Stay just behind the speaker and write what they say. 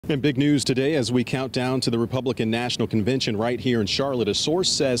And big news today as we count down to the Republican National Convention right here in Charlotte. A source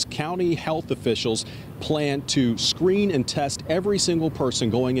says county health officials plan to screen and test every single person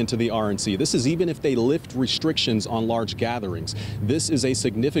going into the RNC. This is even if they lift restrictions on large gatherings. This is a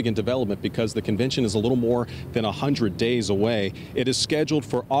significant development because the convention is a little more than 100 days away. It is scheduled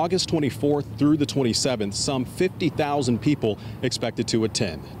for August 24th through the 27th. Some 50,000 people expected to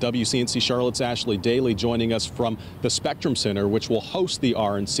attend. WCNC Charlotte's Ashley Daly joining us from the Spectrum Center, which will host the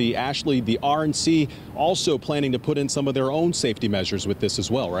RNC. Ashley, the RNC also planning to put in some of their own safety measures with this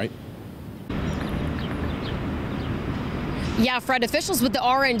as well, right? Yeah, Fred, officials with the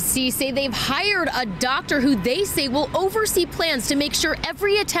RNC say they've hired a doctor who they say will oversee plans to make sure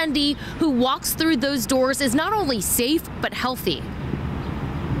every attendee who walks through those doors is not only safe, but healthy.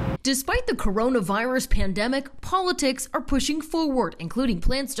 Despite the coronavirus pandemic, politics are pushing forward, including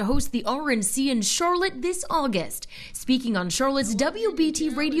plans to host the RNC in Charlotte this August. Speaking on Charlotte's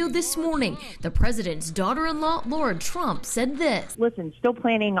WBT radio this morning, the president's daughter-in-law, Lara Trump, said this. Listen, still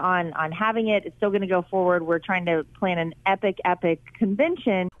planning on having it. It's still going to go forward. We're trying to plan an epic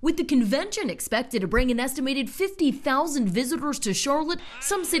convention. With the convention expected to bring an estimated 50,000 visitors to Charlotte,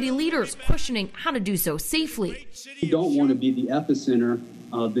 some city leaders questioning how to do so safely. We don't want to be the epicenter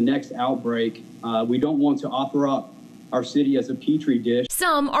of the next outbreak. We don't want to offer up our city as a petri dish.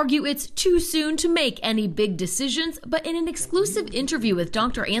 Some argue it's too soon to make any big decisions, but in an exclusive interview with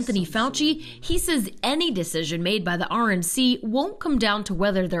Dr. Anthony Fauci, he says any decision made by the RNC won't come down to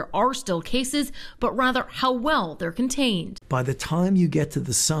whether there are still cases, but rather how well they're contained. By the time you get to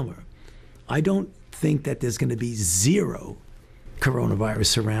the summer, I don't think that there's going to be zero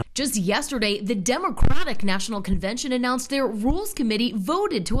coronavirus around. Just yesterday, the Democratic National Convention announced their Rules Committee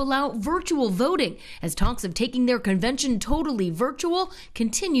voted to allow virtual voting as talks of taking their convention totally virtual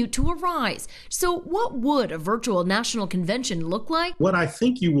continue to arise. So what would a virtual national convention look like? What I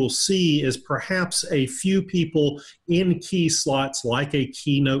think you will see is perhaps a few people in key slots, like a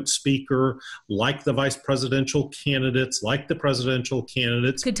keynote speaker, like the vice presidential candidates, like the presidential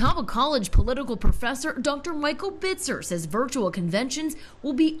candidates. Catawba College political professor Dr. Michael Bitzer says virtual conventions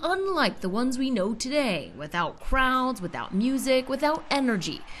will be unlike the ones we know today, without crowds, without music, without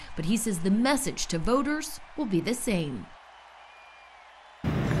energy. But he says the message to voters will be the same.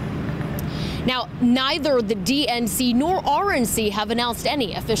 Now, neither the DNC nor RNC have announced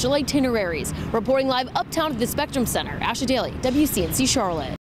any official itineraries. Reporting live uptown at the Spectrum Center, Ashley Daly, WCNC Charlotte.